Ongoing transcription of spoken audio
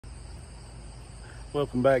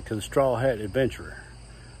Welcome back to the Straw Hat Adventurer.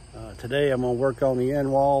 Today I'm going to work on the end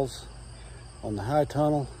walls on the high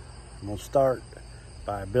tunnel. I'm going to start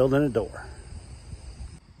by building a door.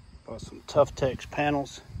 Bought some Tough-Tex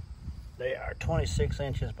panels. They are 26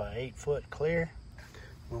 inches by 8 foot clear.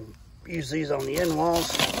 We'll use these on the end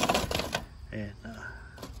walls and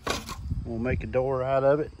we'll make a door out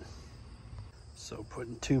of it. So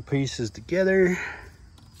putting two pieces together,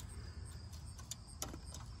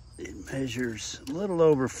 it measures a little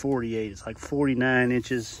over 48. It's like 49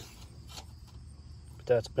 inches, but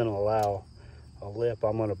that's going to allow a lip.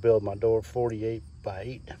 I'm going to build my door 48 by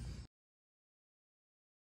 8.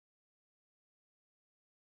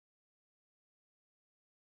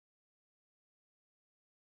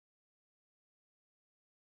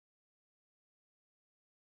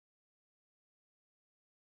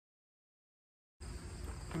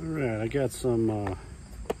 All right, I got some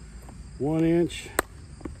 1-inch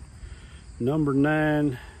number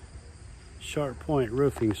 9 sharp point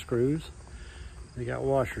roofing screws. They got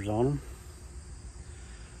washers on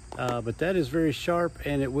them, but that is very sharp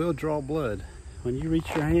and it will draw blood. When you reach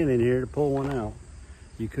your hand in here to pull one out,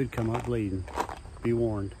 you could come up bleeding. Be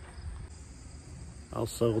warned.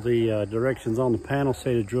 Also, the directions on the panel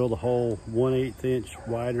say to drill the hole 1/8 inch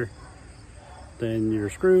wider than your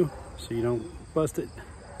screw so you don't bust it.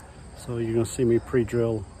 So you're gonna see me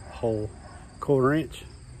pre-drill a hole 1/4 inch.